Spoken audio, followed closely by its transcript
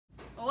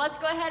let's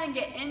go ahead and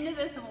get into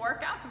this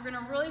workout. So we're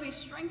gonna really be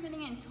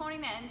strengthening and toning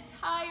that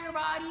entire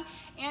body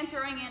and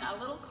throwing in a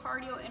little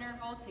cardio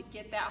interval to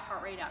get that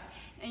heart rate up.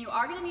 And you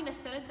are gonna need a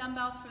set of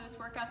dumbbells for this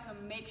workout, so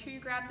make sure you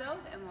grab those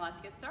and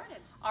let's get started.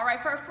 All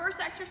right, for our first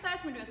exercise,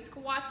 we're gonna do a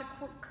squat to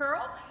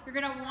curl. You're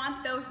gonna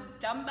want those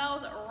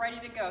dumbbells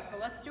ready to go. So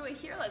let's do it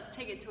here. Let's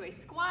take it to a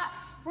squat.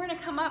 We're gonna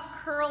come up,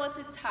 curl at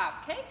the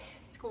top, okay?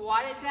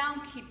 Squat it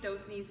down, keep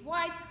those knees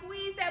wide,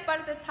 squeeze that butt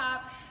at the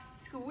top,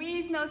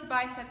 squeeze those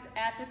biceps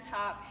at the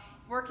top,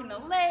 working the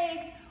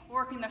legs,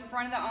 working the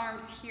front of the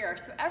arms here.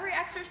 So every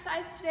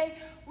exercise today,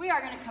 we are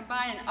gonna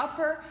combine an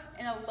upper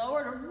and a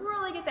lower to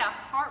really get that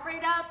heart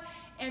rate up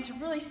and to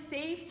really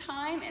save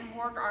time and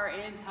work our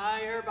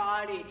entire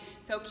body.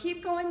 So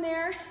keep going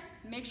there,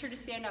 make sure to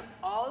stand up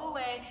all the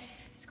way,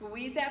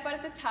 squeeze that butt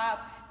at the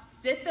top,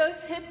 sit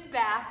those hips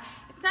back.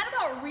 It's not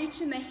about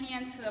reaching the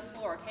hands to the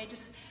floor, okay?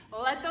 Just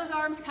let those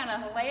arms kind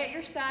of lay at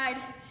your side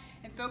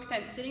and focus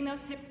on sitting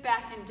those hips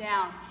back and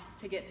down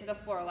to get to the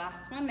floor.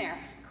 Last one there.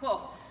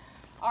 Cool.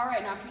 All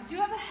right, now if you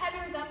do have a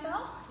heavier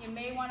dumbbell, you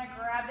may want to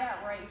grab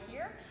that right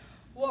here.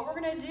 What we're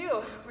going to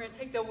do, we're going to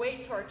take the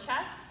weight to our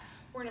chest.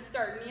 We're going to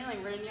start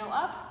kneeling. We're going to kneel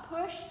up,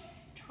 push,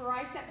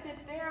 tricep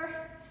dip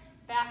there,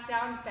 back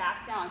down,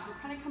 back down. So we're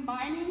kind of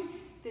combining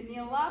the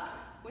kneel up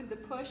with the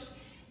push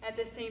at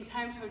the same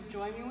time. So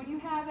join me when you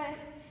have it.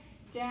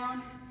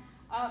 Down,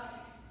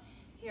 up,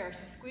 here. So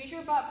squeeze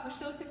your butt, push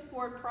those hips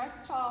forward,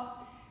 press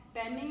tall,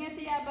 bending at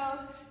the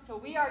elbows. So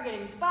we are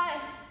getting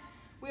butt,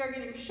 we are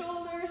getting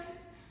shoulders,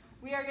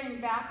 we are getting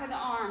back of the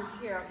arms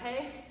here,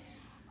 okay?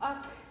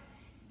 Up,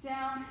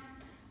 down,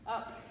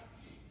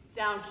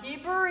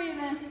 keep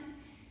breathing.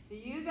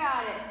 You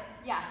got it,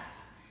 yes.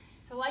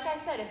 So like I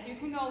said, if you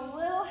can go a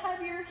little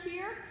heavier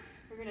here,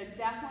 you're gonna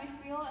definitely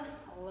feel it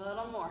a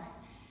little more.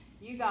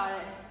 You got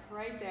it,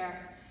 right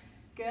there.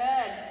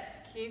 Good.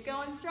 Keep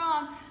going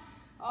strong.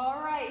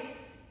 All right.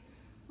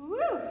 Woo.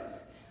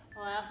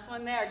 Last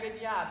one there. Good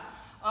job.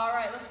 All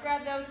right, let's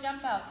grab those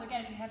dumbbells. So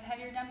again, if you have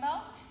heavier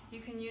dumbbells,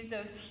 you can use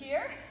those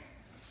here.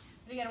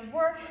 But again,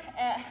 work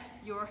at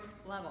your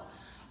level.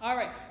 All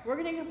right, we're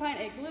going to combine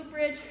a glute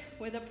bridge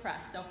with a press.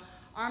 So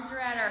arms are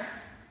at our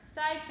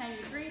sides,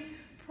 90 degree.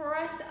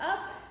 Press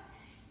up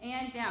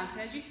and down. So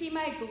as you see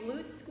my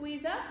glutes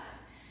squeeze up,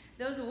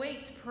 those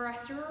weights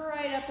press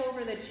right up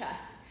over the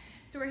chest.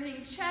 So we're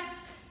hitting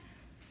chest,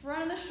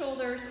 front of the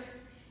shoulders,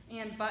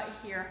 and butt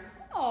here,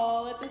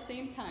 all at the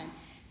same time.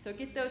 So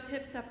get those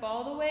hips up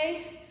all the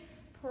way,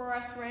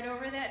 press right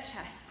over that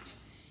chest.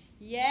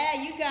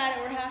 Yeah, you got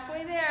it, we're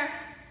halfway there.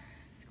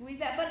 Squeeze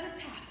that butt at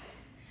the top.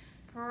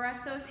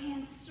 Press those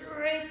hands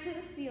straight to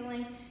the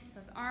ceiling.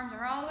 Those arms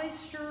are all the way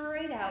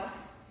straight out.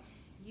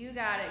 You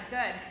got it,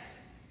 good.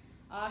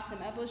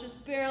 Awesome, elbows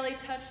just barely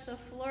touch the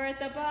floor at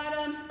the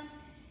bottom.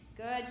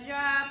 Good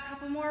job,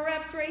 couple more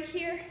reps right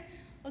here.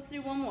 Let's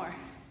do one more.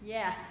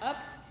 Yeah, up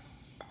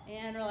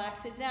and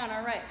relax it down.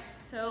 All right,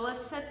 so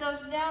let's set those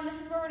down.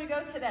 This is where we're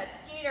gonna go to that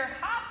skater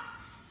hop.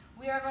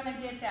 We are gonna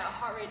get that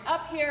heart rate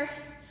up here,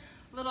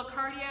 little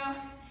cardio,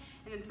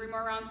 and then 3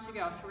 more rounds to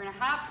go. So we're gonna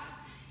hop,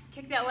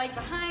 kick that leg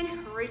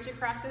behind, reach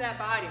across with that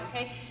body,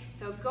 okay?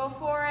 So go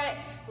for it,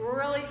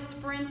 really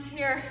sprint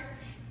here.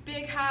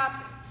 Big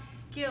hop,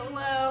 get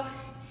low,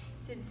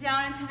 sit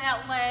down into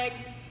that leg.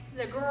 This is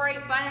a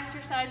great butt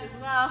exercise as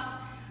well,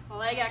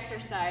 leg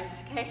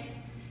exercise, okay?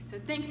 So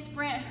think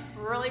sprint,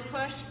 really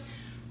push,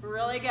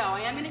 really go.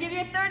 I am gonna give you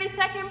a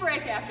 30-second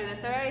break after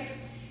this, all right?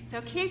 So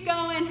keep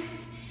going,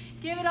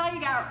 give it all you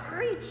got.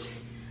 Reach,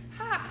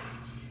 hop,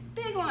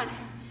 big one.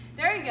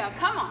 There you go,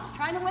 come on,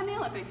 trying to win the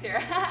Olympics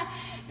here.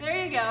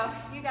 There you go,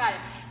 you got it.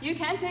 You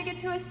can take it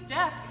to a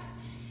step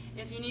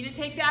if you need to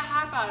take that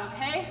hop out,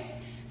 okay?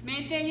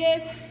 Main thing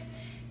is,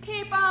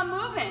 keep on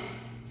moving.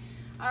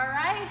 All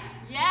right,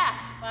 yeah,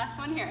 last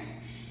one here.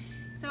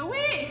 So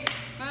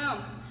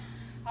boom.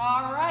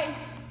 All right,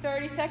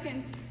 30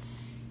 seconds.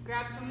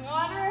 Grab some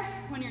water.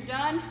 When you're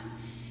done,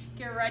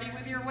 get ready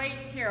with your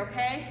weights here,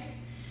 okay?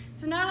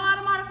 So not a lot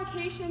of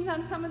modifications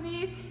on some of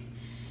these,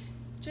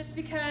 just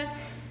because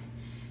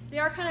they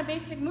are kind of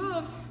basic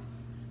moves.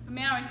 But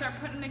man, when we start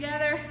putting them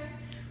together,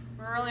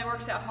 it really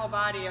works that whole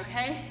body,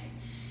 okay?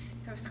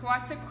 So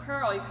squat to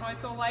curl. You can always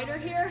go lighter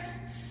here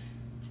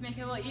to make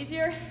it a little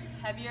easier,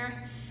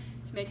 heavier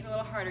to make it a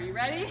little harder. You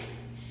ready?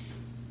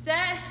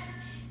 Set,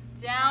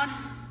 down,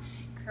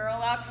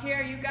 curl up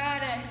here, you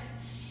got it.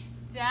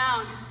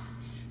 Down,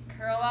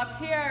 curl up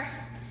here.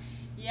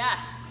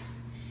 Yes.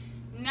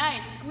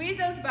 Nice. Squeeze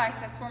those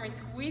biceps for me.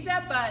 Squeeze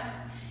that butt.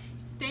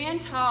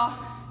 Stand tall.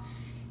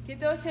 Get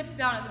those hips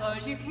down as low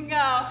as you can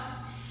go.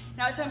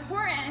 Now it's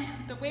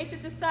important, the weights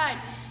at the side,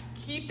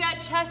 keep that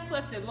chest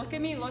lifted. Look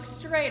at me, look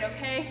straight,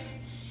 okay?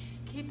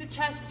 Keep the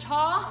chest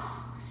tall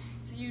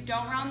so you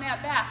don't round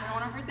that back. I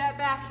don't want to hurt that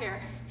back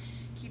here.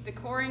 Keep the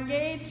core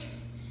engaged,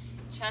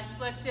 chest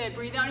lifted.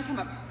 Breathe out and come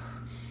up.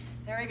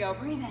 There we go,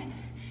 breathe in.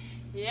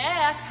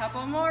 Yeah,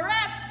 couple more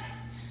reps.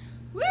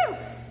 Woo!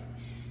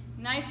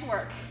 Nice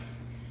work.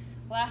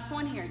 Last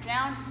one here,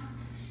 down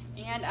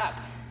and up.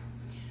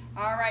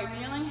 All right,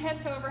 kneeling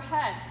hips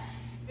overhead.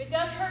 it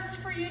does hurt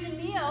for you to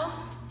kneel,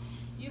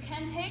 you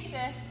can take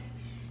this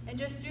and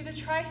just do the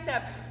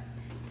tricep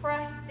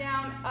press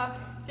down,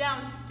 up,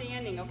 down,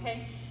 standing,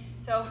 okay?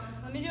 So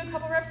let me do a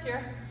couple reps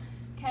here,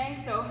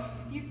 okay? So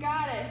if you've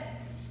got it,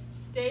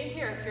 stay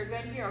here if you're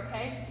good here,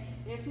 okay?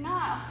 If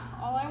not,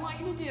 all I want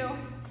you to do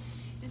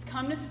is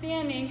come to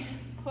standing,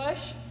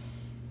 push,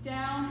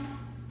 down,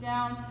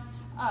 down,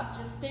 up.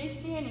 Just stay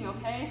standing,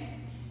 okay?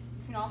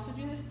 You can also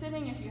do this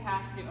sitting if you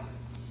have to.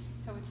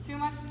 So if it's too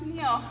much to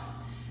kneel,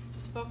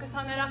 just focus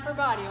on that upper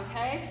body,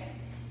 okay?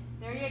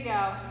 There you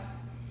go.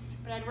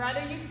 But I'd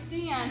rather you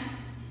stand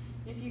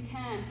if you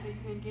can, so you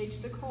can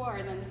engage the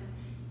core than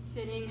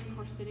sitting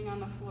or sitting on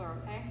the floor,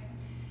 okay?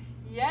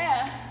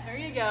 Yeah, there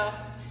you go.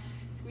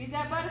 Squeeze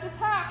that butt at the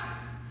top.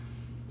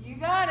 You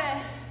got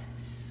it.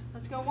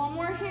 Let's go one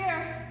more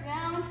here.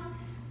 Down,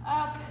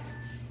 up,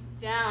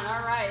 down.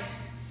 All right.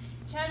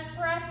 Chest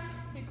press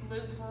to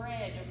glute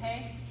bridge,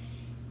 okay?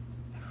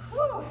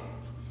 Whew.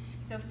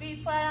 So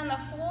feet flat on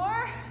the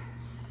floor.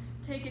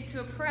 Take it to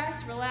a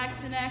press. Relax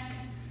the neck.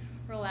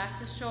 Relax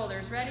the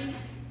shoulders. Ready,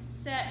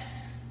 set,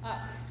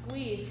 up,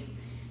 squeeze.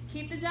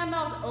 Keep the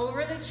dumbbells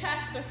over the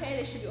chest, okay?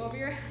 They should be over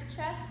your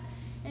chest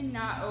and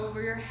not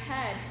over your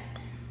head.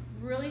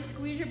 Really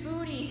squeeze your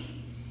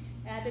booty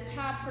at the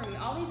top for me.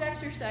 All these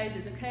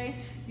exercises, okay?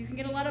 You can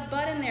get a lot of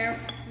butt in there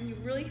when you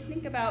really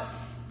think about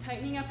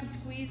tightening up and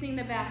squeezing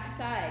the back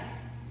side.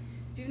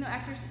 So even though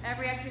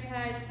every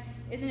exercise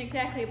isn't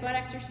exactly a butt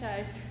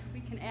exercise,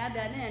 we can add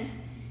that in.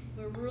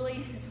 We're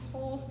really, this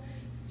whole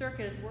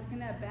circuit is working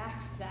that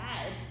back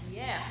side.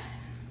 Yeah.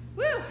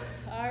 Woo!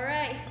 All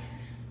right.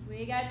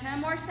 We got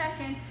 10 more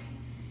seconds.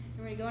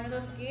 We're gonna go into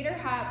those skater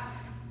hops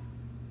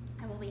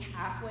and we'll be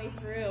halfway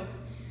through.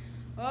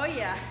 Oh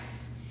yeah.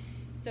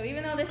 So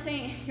even though this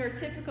ain't your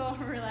typical,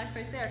 relax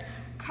right there,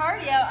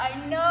 cardio,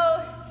 I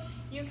know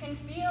you can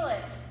feel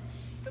it.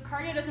 So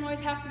cardio doesn't always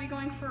have to be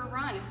going for a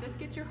run. If this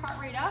gets your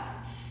heart rate up,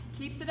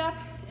 keeps it up,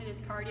 it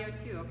is cardio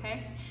too,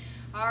 okay?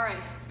 All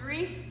right,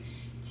 3,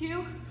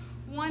 2,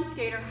 1,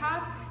 skater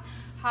hop,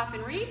 hop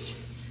and reach,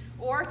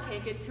 or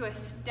take it to a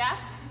step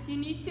if you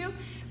need to.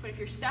 But if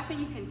you're stepping,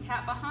 you can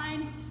tap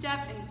behind,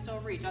 step, and still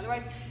reach.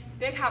 Otherwise,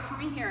 big hop for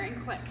me here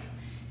and quick.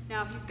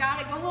 Now, if you've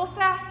got it, go a little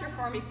faster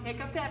for me. Pick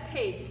up that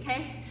pace,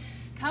 okay?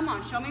 Come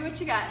on, show me what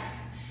you got.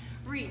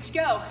 Reach,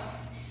 go.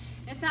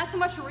 It's not so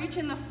much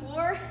reaching the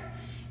floor,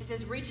 it's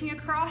just reaching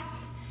across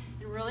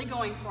and really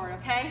going for it,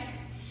 okay?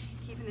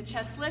 Keeping the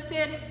chest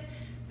lifted.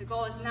 The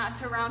goal is not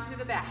to round through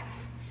the back.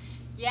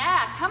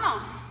 Yeah, come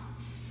on.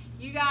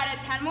 You got it,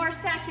 10 more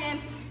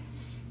seconds.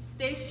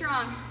 Stay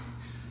strong.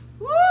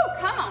 Woo,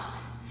 come on.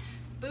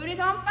 Booty's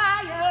on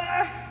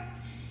fire.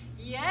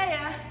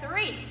 Yeah,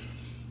 3,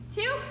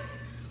 2,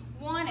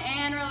 1,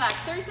 and relax.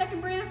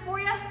 30-second breather for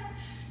you.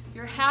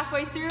 You're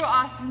halfway through,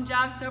 awesome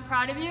job, so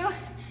proud of you.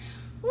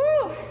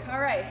 Woo, all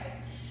right,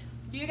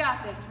 you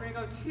got this. We're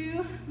gonna go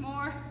 2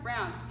 more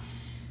rounds.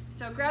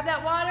 So grab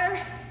that water,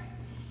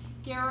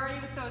 get ready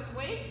with those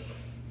weights.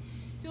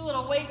 Do a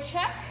little weight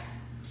check.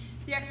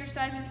 If the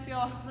exercises feel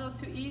a little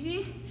too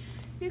easy,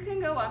 you can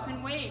go up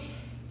and wait.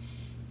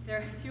 If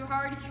they're too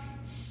hard,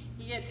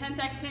 you get 10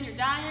 seconds in, you're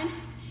dying.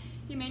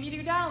 You may need to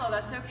go down a little,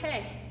 that's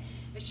okay.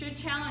 It should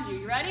challenge you.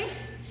 You ready?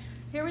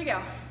 Here we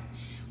go.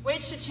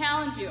 Weights should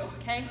challenge you,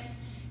 okay?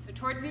 So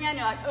towards the end,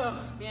 you're like,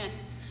 oh man,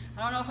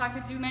 I don't know if I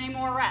could do many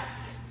more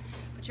reps.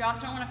 But you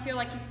also don't want to feel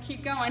like you can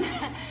keep going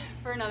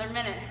for another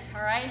minute,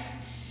 all right?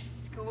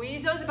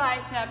 Squeeze those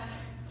biceps,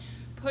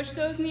 push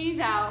those knees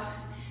out,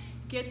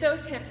 get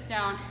those hips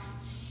down.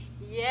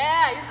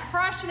 Yeah, you're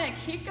crushing it,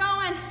 keep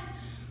going.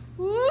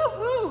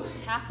 Woo-hoo,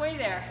 halfway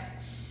there.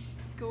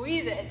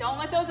 Squeeze it, don't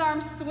let those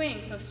arms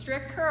swing, so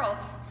strict curls,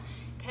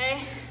 okay?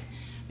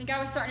 I think I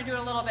was starting to do it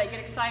a little bit, get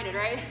excited,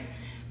 right?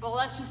 But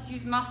let's just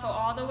use muscle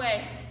all the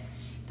way.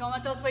 Don't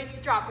let those weights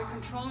drop. We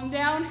control them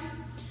down,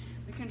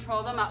 we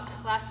control them up.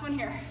 Last one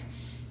here.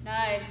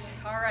 Nice,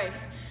 all right.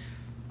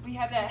 We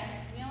have that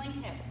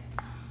kneeling hip,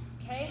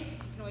 okay?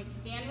 You can always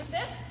stand with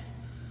this.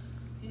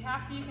 If you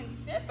have to, you can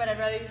sit, but I'd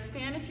rather you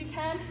stand if you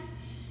can.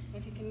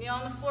 If you can kneel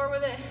on the floor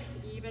with it,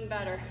 even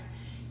better.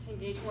 To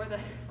engage more of the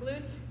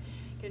glutes,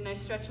 get a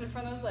nice stretch in the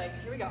front of those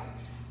legs. Here we go.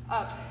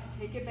 Up,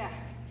 take it back.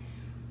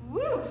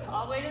 Woo,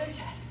 all the way to the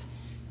chest.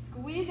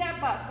 Squeeze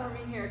that butt for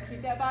me here.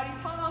 Keep that body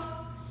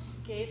tall.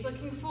 Gaze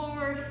looking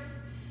forward.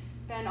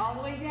 Bend all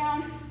the way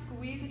down.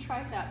 Squeeze the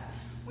tricep.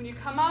 When you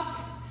come up,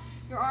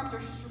 your arms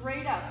are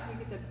straight up, so we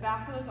get the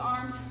back of those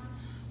arms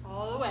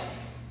all the way.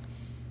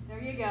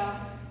 There you go.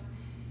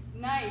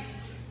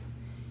 Nice.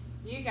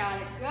 You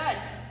got it. Good.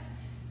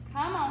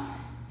 Come on.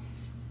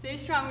 Stay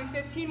strong. We have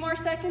 15 more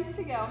seconds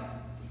to go.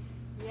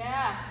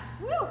 Yeah.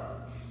 Woo.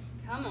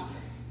 Come on.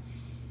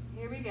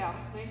 Here we go.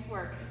 Nice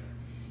work.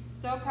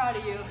 So proud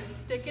of you.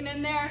 Sticking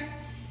in there,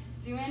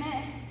 doing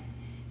it,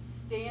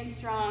 staying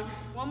strong.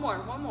 One more,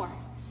 one more.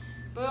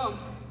 Boom.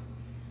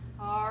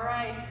 All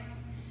right.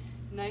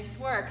 Nice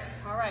work.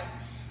 All right.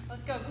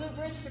 Let's go glute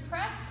bridge to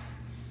press.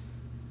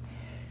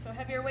 So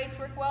heavier weights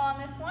work well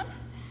on this one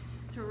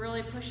to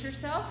really push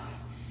yourself.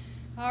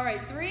 All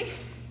right, 3,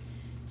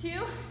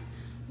 2,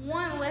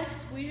 One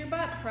lift, squeeze your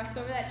butt, press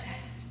over that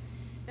chest.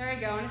 There you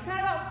go. And it's not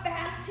about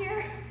fast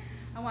here.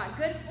 I want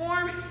good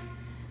form.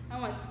 I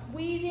want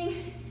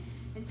squeezing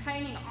and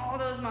tightening all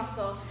those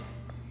muscles.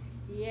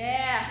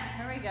 Yeah,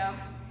 there we go.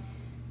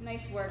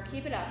 Nice work.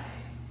 Keep it up.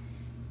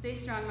 Stay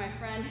strong, my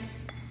friend.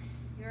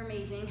 You're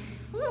amazing.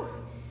 Woo!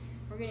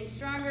 We're getting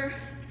stronger.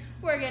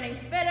 We're getting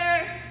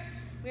fitter.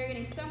 We're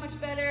getting so much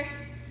better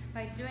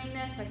by doing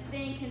this, by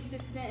staying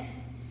consistent.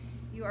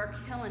 You are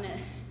killing it.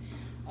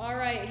 All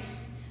right.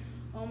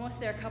 Almost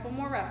there. A couple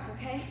more reps,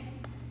 okay?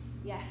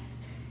 Yes.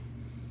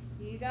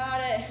 You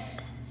got it.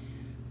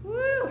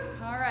 Woo!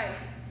 All right.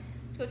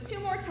 Let's go 2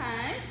 more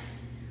times.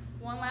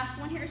 One last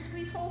one here.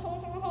 Squeeze, hold,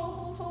 hold, hold, hold,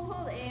 hold, hold,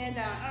 hold, and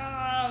down.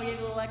 Oh, we gave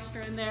you a little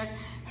extra in there.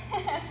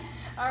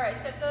 All right,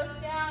 set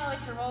those down. I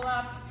like to roll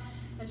up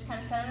and just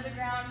kind of set them to the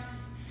ground.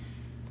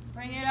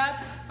 Bring it up.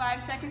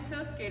 5 seconds to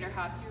those skater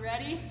hops. You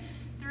ready?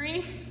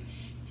 3,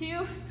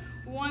 2,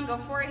 1. Go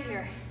for it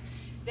here.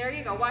 There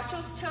you go. Watch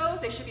those toes.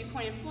 They should be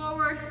pointed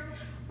forward.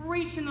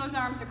 Reaching those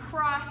arms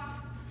across.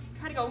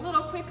 Try to go a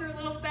little quicker, a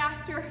little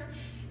faster.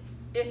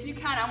 If you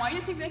can, I want you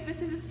to think like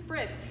this is a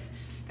sprint.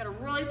 Got to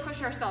really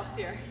push ourselves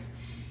here.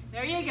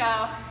 There you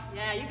go.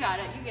 Yeah, you got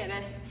it. You get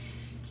it.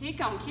 Keep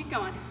going. Keep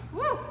going.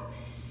 Woo.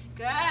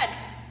 Good.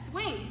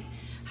 Swing.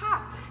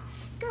 Hop.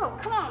 Go.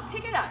 Come on.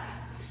 Pick it up.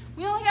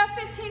 We only got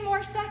 15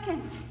 more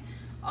seconds.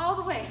 All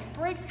the way.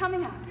 Breaks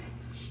coming up.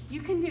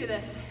 You can do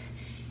this.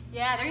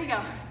 Yeah, there you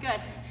go.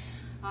 Good.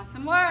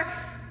 Awesome work.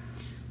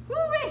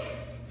 Woo-wee.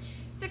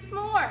 6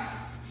 more.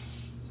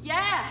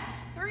 Yeah.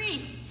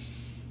 3,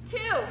 2,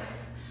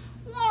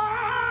 1.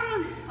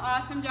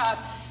 Awesome job.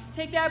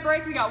 Take that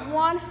break. We got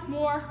 1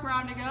 more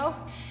round to go.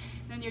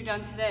 Then you're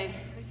done today.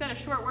 We said a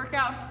short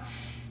workout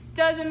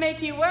doesn't make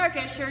you work.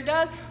 It sure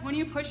does when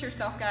you push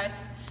yourself, guys.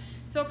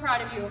 So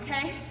proud of you,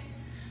 okay?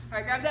 All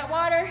right, grab that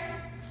water.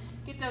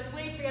 Get those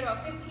weights. We got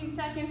about 15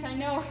 seconds. I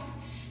know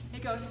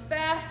it goes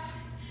fast,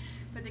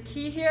 but the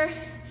key here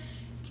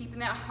is keeping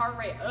that heart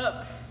rate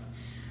up.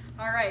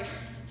 All right.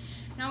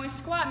 Now we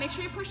squat. Make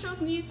sure you push those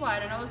knees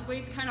wide. I know those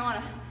weights kind of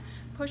want to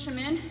push them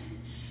in.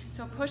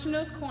 So push them to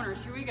those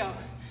corners. Here we go.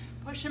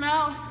 Push them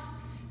out.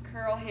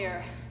 Curl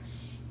here.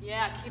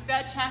 Yeah, keep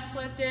that chest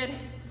lifted.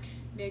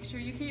 Make sure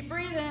you keep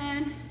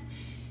breathing.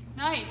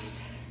 Nice.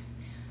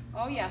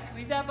 Oh yeah,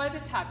 squeeze that butt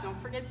at the top. Don't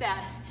forget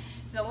that.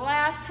 It's the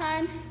last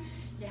time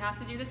you have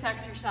to do this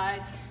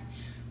exercise.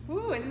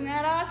 Ooh, isn't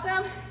that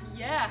awesome?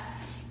 Yeah,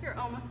 you're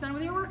almost done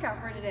with your workout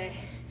for today.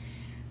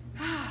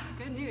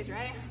 Good news,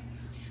 right?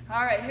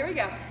 All right, here we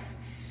go.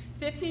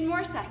 15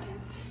 more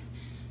seconds.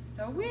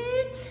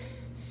 Sweet.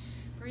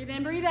 Breathe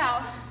in, breathe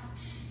out.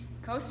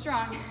 Go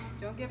strong.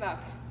 Don't give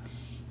up.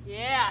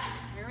 Yeah,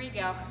 here we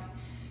go.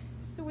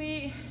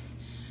 Sweet.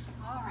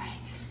 All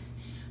right.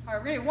 All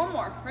right, we're gonna do one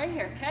more right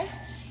here, okay?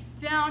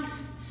 Down,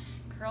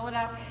 curl it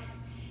up,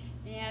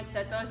 and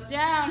set those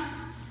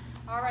down.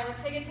 All right,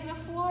 let's take it to the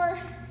floor.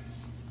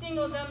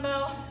 Single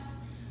dumbbell,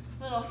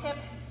 little hip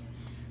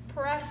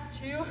press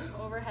to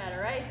overhead,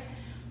 all right?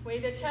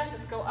 Weight the chest,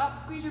 let's go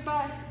up, squeeze your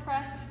butt,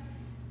 press,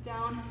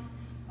 down,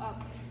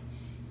 up,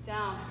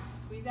 down.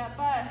 Squeeze that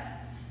butt.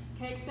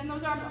 Okay, extend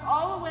those arms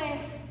all the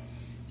way.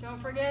 Don't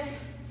forget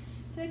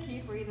to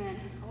keep breathing.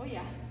 Oh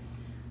yeah,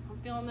 I'm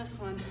feeling this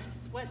one.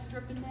 Sweat's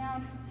dripping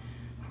down,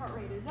 heart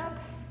rate is up.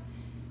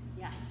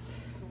 Yes,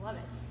 love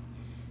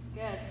it.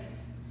 Good.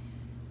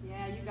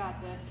 Yeah, you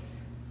got this.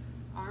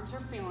 Arms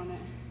are feeling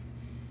it.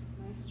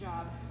 Nice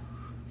job.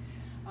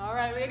 All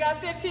right, we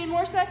got 15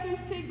 more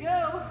seconds to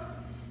go.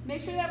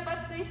 Make sure that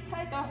butt stays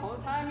tight the whole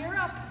time you're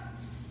up.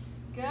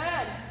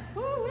 Good.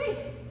 Woo-wee.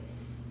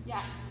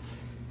 Yes.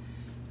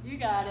 You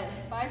got it.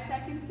 5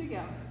 seconds to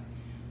go.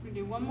 We're gonna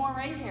do one more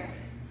right here.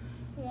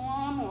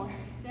 One more.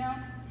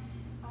 Down,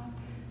 up,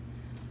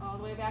 all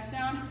the way back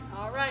down.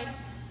 All right.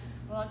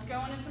 Well, let's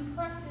go into some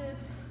presses.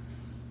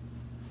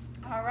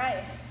 All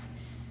right.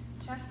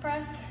 Chest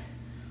press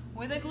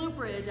with a glute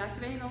bridge,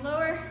 activating the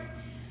lower,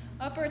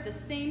 upper at the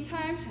same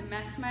time to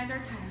maximize our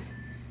time.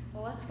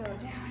 Well, let's go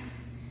down.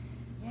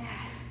 Yeah,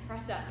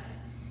 press up.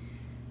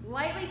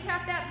 Lightly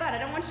tap that butt. I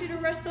don't want you to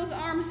rest those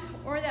arms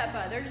or that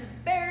butt. They're just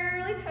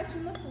barely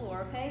touching the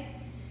floor, okay?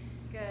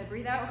 Good,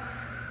 breathe out.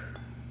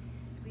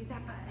 Squeeze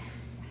that butt.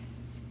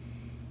 Yes,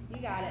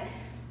 you got it.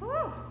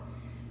 Woo.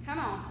 Come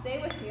on,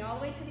 stay with me all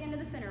the way to the end of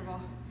this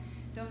interval.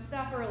 Don't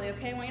stop early,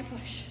 okay? I want you to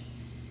push.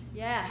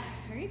 Yeah,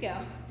 there you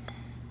go.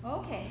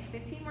 Okay,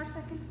 15 more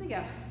seconds to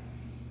go.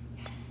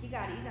 Yes, you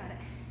got it, you got it.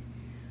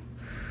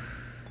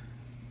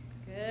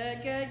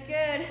 Good, good,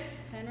 good.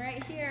 10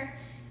 right here.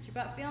 Is your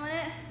butt feeling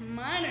it?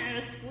 Mine are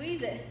gonna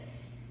squeeze it.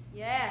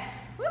 Yeah,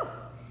 woo.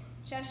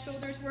 Chest,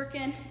 shoulders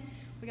working.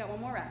 We got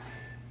one more rep.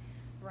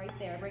 Right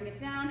there, bring it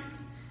down.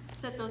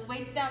 Set those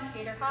weights down,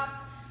 skater hops.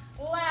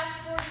 Last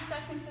 40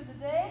 seconds of the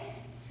day.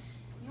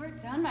 You are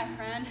done, my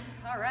friend.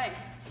 All right,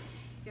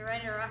 get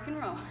ready to rock and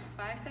roll.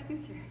 5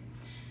 seconds here.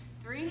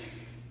 3,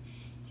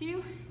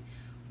 2,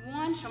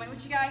 1. Show me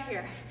what you got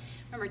here.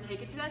 Remember,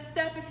 take it to that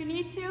step if you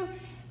need to.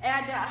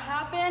 Add that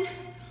hop in,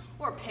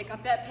 or pick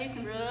up that pace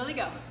and really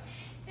go.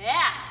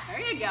 Yeah,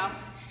 there you go.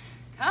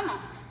 Come on.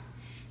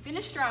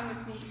 Finish strong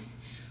with me.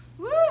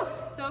 Woo,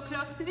 so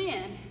close to the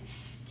end.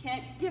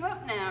 Can't give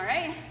up now,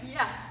 right?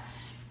 Yeah.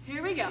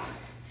 Here we go.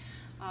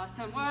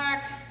 Awesome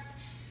work.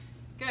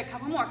 Good,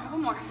 couple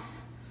more.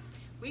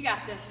 We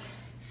got this.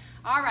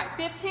 All right,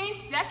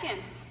 15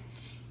 seconds.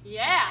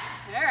 Yeah,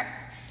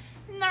 there.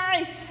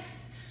 Nice.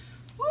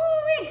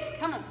 Woo-wee.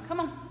 Come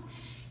on.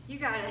 You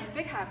got it.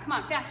 Big hop. Come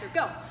on, faster.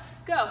 Go.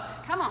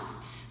 Come on.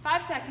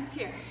 5 seconds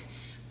here.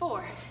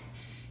 4,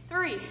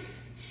 3,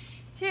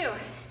 2, 1.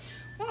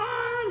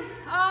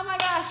 Oh my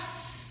gosh.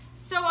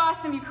 So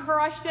awesome. You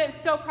crushed it.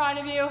 So proud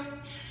of you.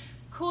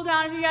 Cool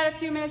down if you got a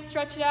few minutes.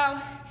 Stretch it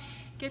out.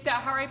 Get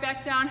that heart rate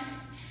back down.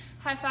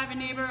 High five a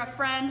neighbor, a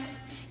friend,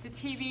 the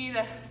TV,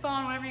 the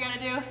phone, whatever you got to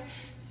do.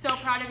 So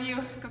proud of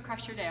you. Go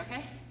crush your day,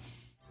 okay?